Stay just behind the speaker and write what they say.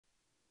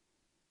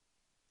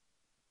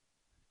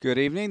Good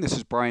evening. This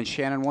is Brian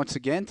Shannon once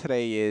again.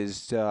 Today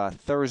is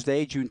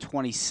Thursday, June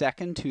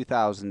 22nd,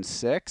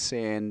 2006,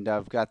 and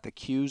I've got the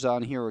Qs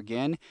on here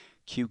again.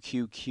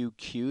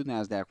 QQQQ,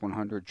 NASDAQ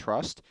 100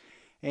 Trust.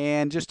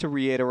 And just to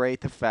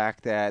reiterate the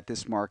fact that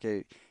this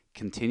market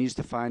continues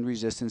to find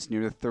resistance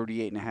near the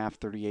 38.5,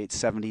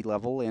 38.70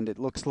 level, and it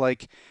looks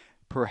like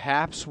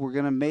perhaps we're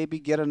going to maybe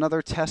get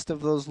another test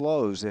of those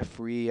lows. If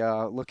we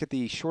look at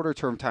the shorter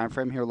term time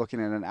frame here,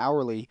 looking at an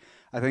hourly,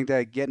 I think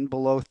that getting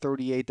below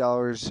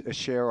 $38 a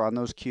share on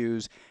those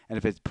Qs, and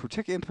if it's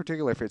in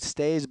particular, if it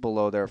stays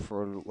below there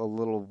for a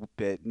little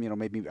bit,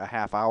 maybe a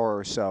half hour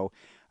or so,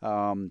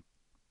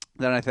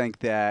 then I think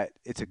that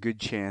it's a good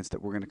chance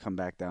that we're going to come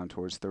back down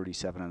towards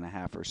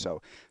 37.5 or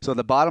so. So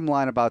the bottom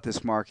line about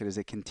this market is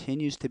it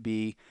continues to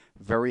be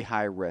very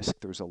high risk.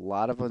 There's a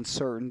lot of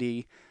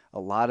uncertainty, a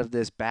lot of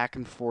this back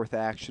and forth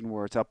action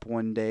where it's up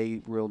one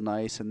day real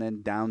nice and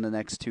then down the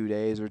next 2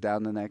 days or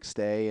down the next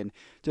day, and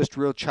just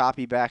real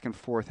choppy back and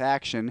forth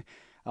action.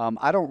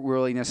 I don't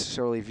really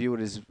necessarily view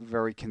it as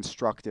very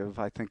constructive.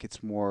 I think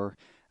it's more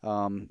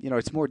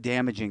it's more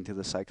damaging to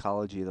the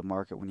psychology of the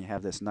market when you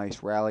have this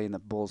nice rally and the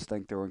bulls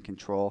think they're in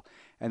control,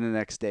 and the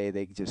next day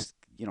they just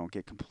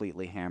get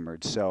completely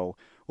hammered. So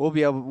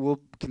we'll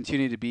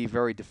continue to be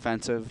very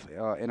defensive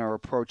in our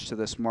approach to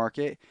this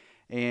market,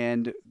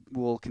 and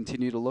we'll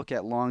continue to look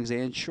at longs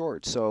and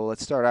shorts. So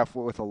let's start off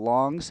with the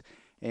longs,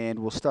 and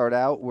we'll start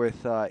out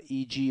with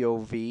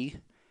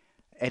EGOV.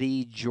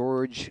 Eddie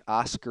George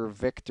Oscar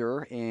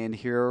Victor, and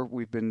here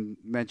we've been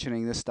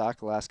mentioning this stock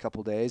the last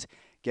couple days.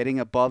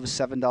 Getting above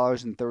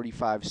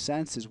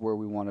 $7.35 is where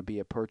we want to be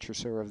a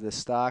purchaser of this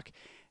stock,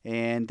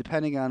 and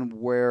depending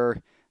on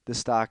where the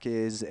stock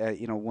is,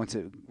 once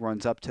it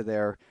runs up to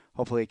there,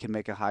 hopefully it can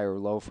make a higher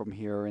low from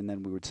here, and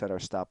then we would set our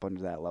stop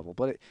under that level.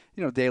 But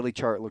daily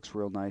chart looks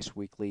real nice.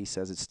 Weekly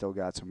says it's still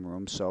got some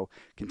room, so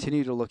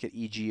continue to look at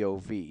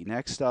EGOV.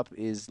 Next up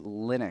is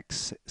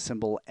LNUX,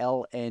 symbol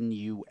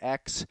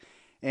LNUX.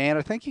 And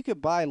I think you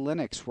could buy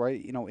LNUX right,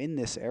 in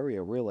this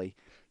area really.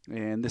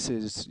 And this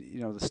is,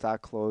 the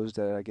stock closed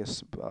at, I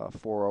guess,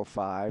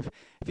 405.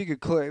 If you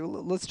could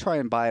let's try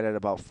and buy it at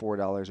about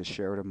 $4 a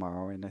share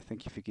tomorrow. And I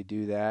think if you could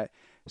do that,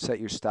 set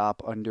your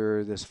stop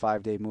under this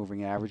 5-day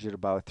moving average at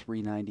about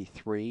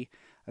 393.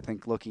 I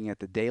think looking at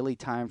the daily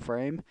time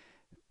frame,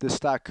 this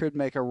stock could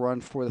make a run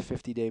for the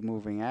 50-day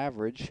moving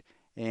average,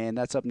 and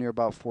that's up near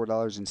about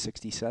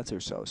 $4.60 or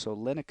so. So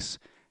LNUX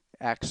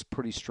acts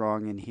pretty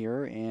strong in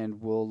here,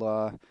 and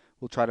we'll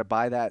try to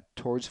buy that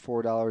towards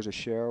 $4 a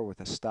share with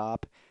a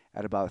stop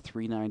at about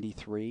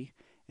 393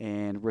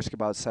 and risk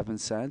about 7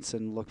 cents,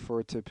 and look for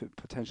it to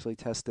potentially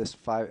test this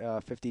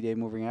 50-day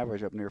moving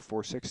average up near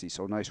 460.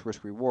 So nice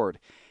risk reward.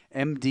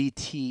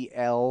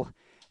 MDTL,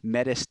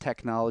 Metis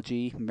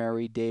Technology,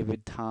 Mary,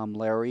 David, Tom,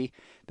 Larry.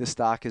 This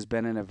stock has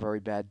been in a very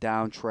bad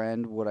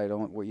downtrend.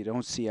 What you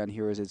don't see on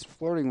here is it's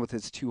flirting with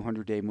its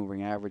 200-day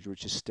moving average,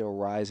 which is still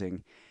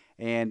rising.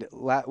 And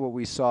what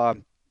we saw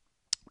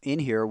in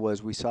here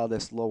was we saw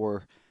this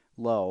lower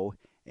low,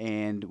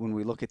 and when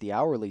we look at the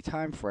hourly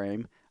time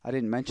frame, I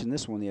didn't mention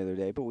this one the other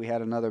day, but we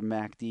had another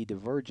MACD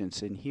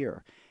divergence in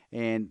here,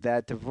 and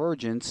that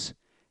divergence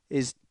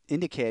is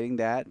indicating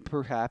that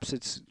perhaps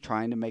it's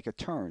trying to make a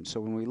turn.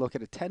 So when we look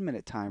at a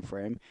 10-minute time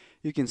frame,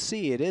 you can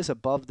see it is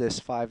above this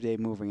 5-day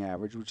moving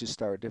average, which has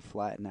started to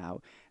flatten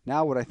out.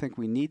 Now what I think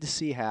we need to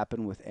see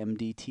happen with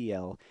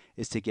MDTL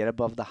is to get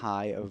above the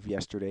high of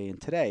yesterday and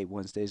today,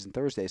 Wednesdays and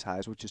Thursdays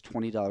highs, which is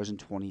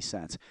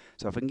 $20.20.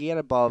 So if we can get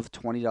above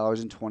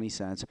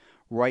 $20.20,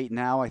 right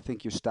now I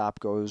think your stop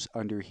goes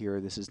under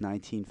here. This is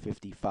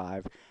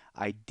 1955.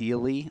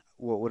 Ideally,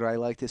 what would I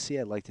like to see?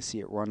 I'd like to see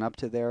it run up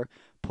to there,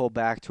 pull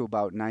back to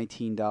about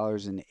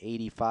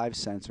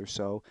 $19.85 or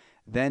so,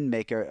 then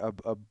make a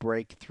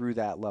break through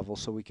that level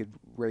so we could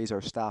raise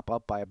our stop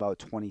up by about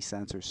 20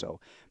 cents or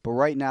so. But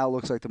right now it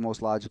looks like the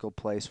most logical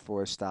place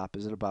for a stop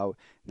is at about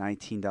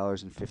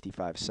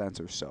 $19.55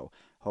 or so.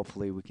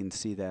 Hopefully we can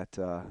see that,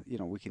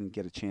 we can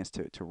get a chance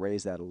to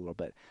raise that a little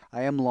bit.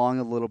 I am long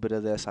a little bit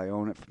of this. I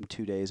own it from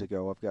 2 days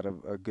ago. I've got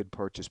a good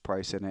purchase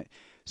price in it.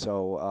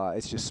 So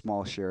it's just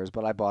small shares,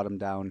 but I bought them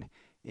down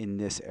in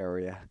this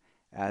area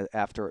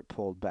after it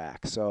pulled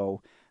back.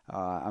 So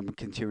I'm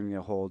continuing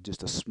to hold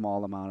just a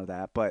small amount of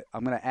that. But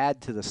I'm going to add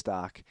to the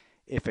stock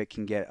if it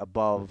can get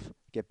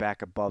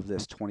back above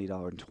this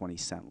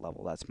 $20.20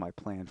 level. That's my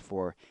plan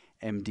for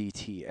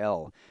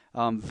MDTL.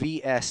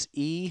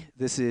 VSE,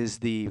 this is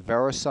the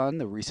Verisun,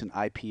 the recent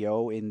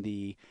IPO in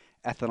the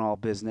ethanol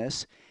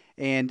business.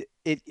 And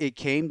it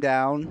came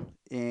down,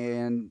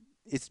 and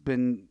it's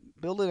been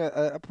building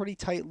a pretty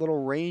tight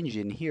little range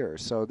in here.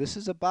 So this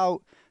is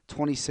about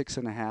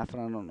 26.5, and I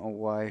don't know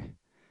why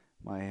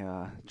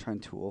my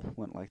trend tool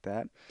went like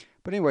that.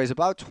 But anyways,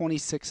 about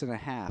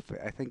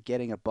 26.5. I think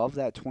getting above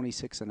that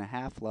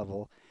 26.5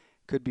 level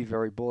could be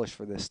very bullish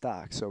for this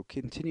stock. So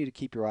continue to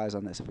keep your eyes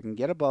on this. If we can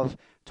get above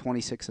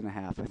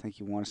 26.5, I think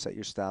you want to set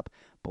your stop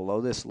below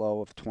this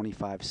low of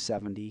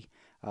 25.70.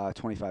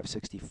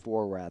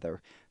 25.64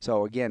 rather.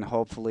 So again,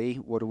 hopefully,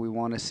 what do we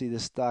want to see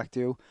this stock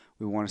do?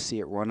 We want to see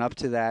it run up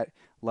to that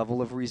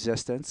level of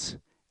resistance.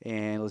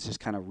 And let's just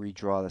kind of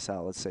redraw this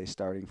out. Let's say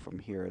starting from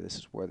here, this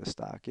is where the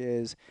stock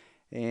is.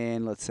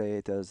 And let's say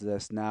it does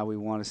this. Now we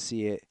want to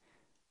see it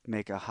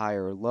make a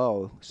higher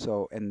low,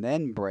 so and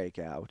then break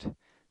out.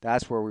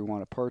 That's where we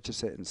want to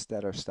purchase it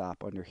instead of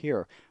stop under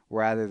here,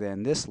 rather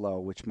than this low,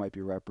 which might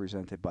be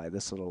represented by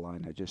this little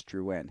line I just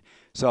drew in.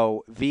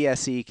 So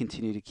VSE,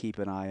 continue to keep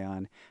an eye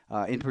on,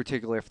 in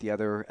particular if the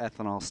other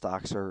ethanol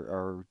stocks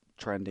are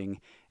trending,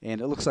 and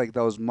it looks like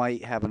those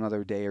might have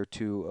another day or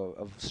two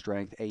of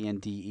strength.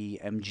 ANDE,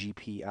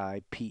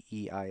 MGPI,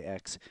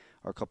 PEIX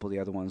are a couple of the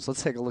other ones.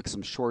 Let's take a look at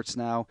some shorts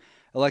now.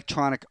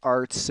 Electronic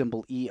Arts,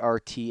 symbol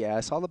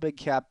ERTS. All the big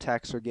cap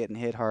techs are getting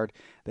hit hard.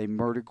 They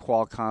murdered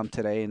Qualcomm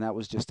today, and that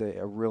was just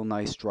a real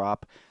nice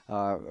drop.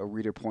 A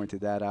reader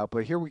pointed that out.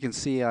 But here we can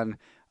see on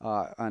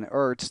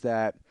ERTS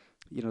that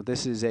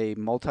this is a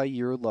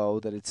multi-year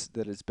low that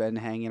it's been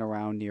hanging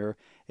around near.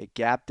 It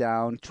gapped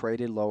down,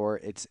 traded lower.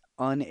 It's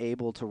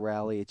unable to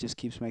rally. It just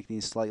keeps making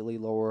these slightly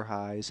lower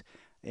highs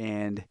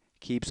and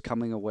keeps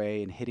coming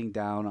away and hitting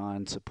down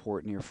on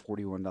support near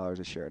 $41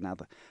 a share. Now,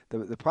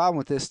 the problem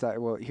with this,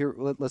 well, here,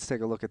 let's take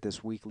a look at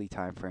this weekly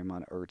time frame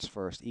on ERTS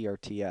first,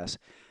 ERTS.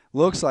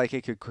 Looks like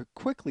it could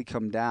quickly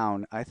come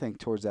down, I think,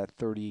 towards that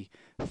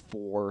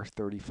 34,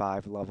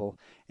 35 level.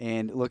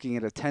 And looking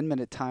at a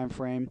 10-minute time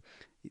frame,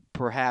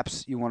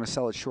 perhaps you want to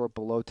sell it short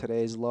below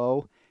today's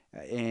low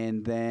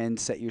and then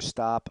set your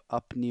stop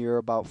up near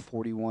about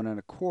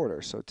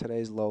 41.25. So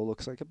today's low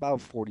looks like about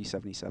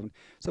 40.77.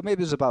 So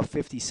maybe there's about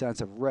 50 cents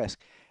of risk.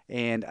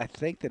 And I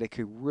think that it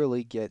could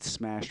really get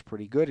smashed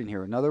pretty good in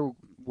here. Another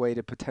way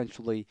to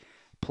potentially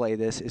play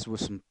this is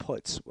with some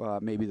puts,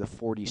 maybe the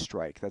 40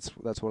 strike. That's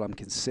what I'm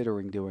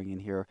considering doing in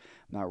here.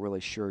 I'm not really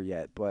sure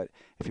yet. But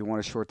if you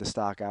want to short the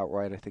stock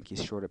outright, I think you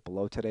short it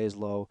below today's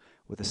low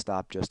with a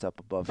stop just up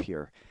above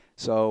here.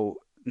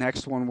 So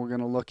next one we're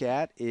going to look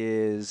at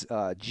is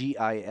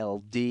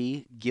GILD,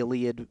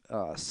 Gilead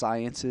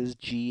Sciences,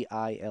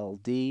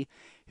 GILD.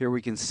 Here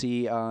we can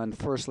see on,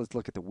 first let's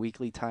look at the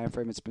weekly time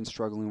frame. It's been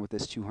struggling with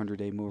this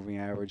 200-day moving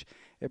average.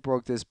 It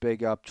broke this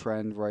big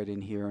uptrend right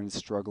in here and it's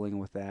struggling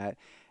with that.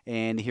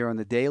 And here on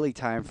the daily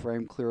time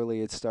frame,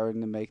 clearly it's starting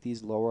to make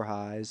these lower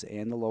highs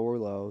and the lower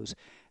lows.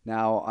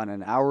 Now on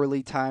an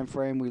hourly time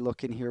frame, we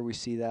look in here, we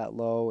see that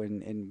low,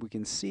 and we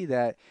can see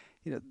that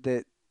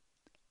that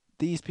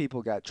these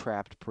people got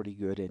trapped pretty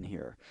good in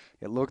here.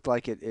 It looked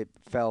like it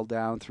fell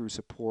down through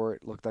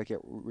support, looked like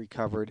it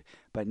recovered,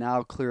 but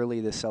now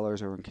clearly the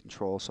sellers are in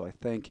control. So I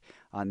think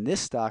on this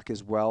stock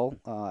as well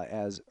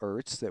as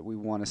ERTS that we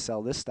want to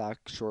sell this stock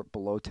short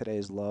below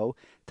today's low.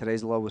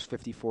 Today's low was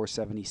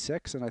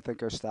 54.76, and I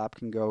think our stop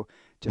can go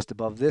just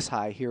above this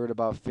high here at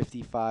about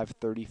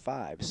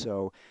 55.35.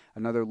 So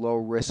another low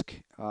risk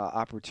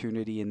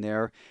opportunity in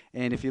there.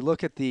 And if you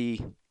look at the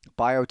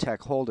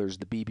biotech holders,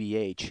 the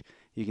BBH,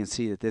 you can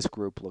see that this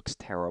group looks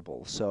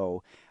terrible.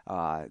 So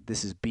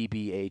this is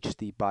BBH,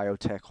 the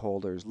biotech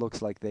holders.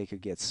 Looks like they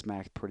could get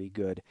smacked pretty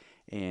good,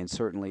 and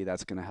certainly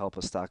that's going to help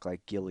a stock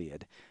like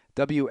Gilead.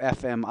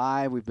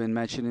 WFMI, we've been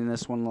mentioning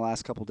this one the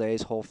last couple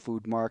days, Whole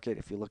Food Market.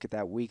 If you look at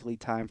that weekly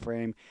time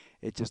frame,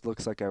 it just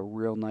looks like a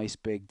real nice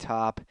big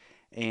top.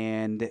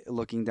 And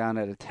looking down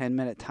at a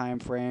 10-minute time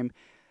frame,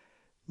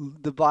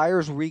 the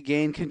buyers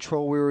regain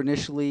control. We were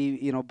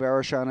initially,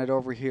 bearish on it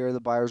over here. The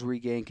buyers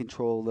regain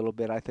control a little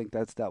bit. I think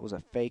that was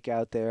a fake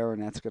out there,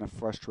 and that's going to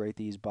frustrate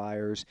these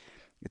buyers.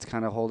 It's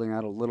kind of holding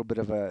out a little bit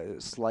of a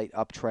slight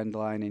uptrend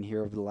line in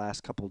here over the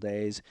last couple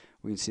days.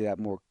 We can see that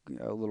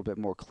a little bit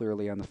more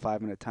clearly on the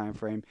 5-minute time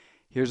frame.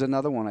 Here's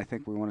another one. I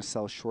think we want to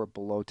sell short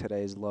below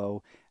today's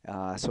low,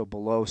 so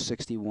below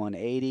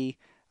 61.80.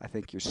 I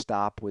think your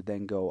stop would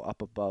then go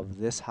up above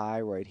this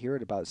high right here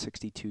at about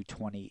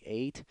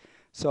 62.28.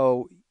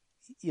 So,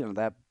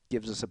 that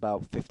gives us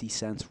about 50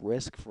 cents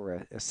risk for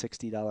a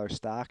 $60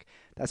 stock.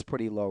 That's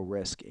pretty low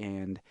risk,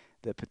 and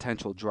the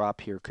potential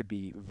drop here could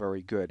be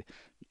very good.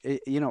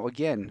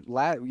 Again,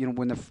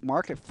 when the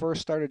market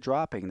first started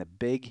dropping, the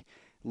big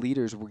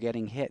leaders were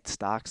getting hit.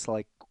 Stocks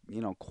like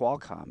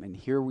Qualcomm, and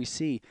here we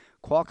see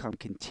Qualcomm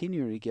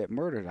continuing to get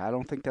murdered. I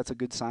don't think that's a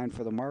good sign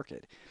for the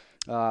market.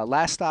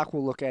 Last stock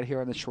we'll look at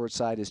here on the short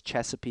side is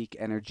Chesapeake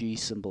Energy,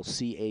 symbol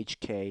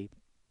CHK.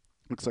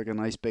 Looks like a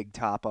nice big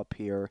top up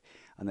here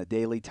on the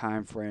daily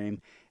time frame.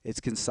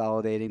 It's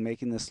consolidating,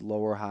 making this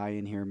lower high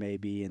in here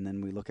maybe, and then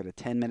we look at a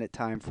 10-minute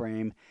time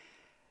frame.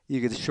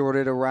 You could short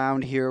it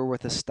around here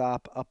with a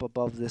stop up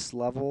above this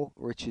level,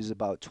 which is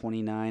about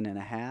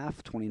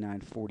 29.5,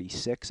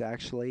 29.46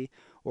 actually,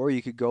 or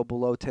you could go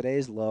below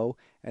today's low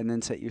and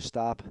then set your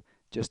stop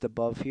just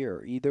above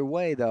here. Either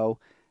way, though,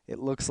 it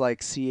looks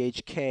like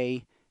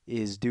CHK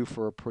is due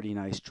for a pretty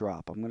nice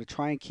drop. I'm going to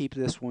try and keep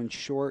this one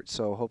short,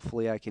 so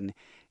hopefully I can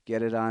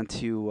get it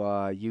onto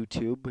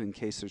YouTube in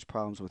case there's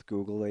problems with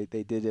Google.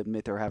 They did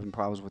admit they're having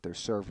problems with their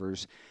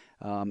servers.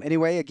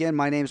 Anyway, again,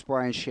 my name's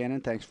Brian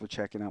Shannon. Thanks for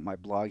checking out my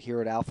blog here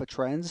at Alpha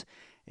Trends.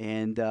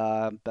 And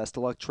best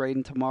of luck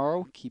trading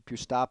tomorrow. Keep your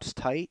stops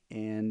tight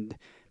and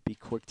be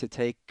quick to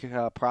take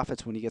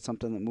profits when you get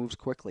something that moves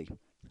quickly.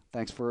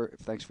 Thanks for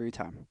your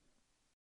time.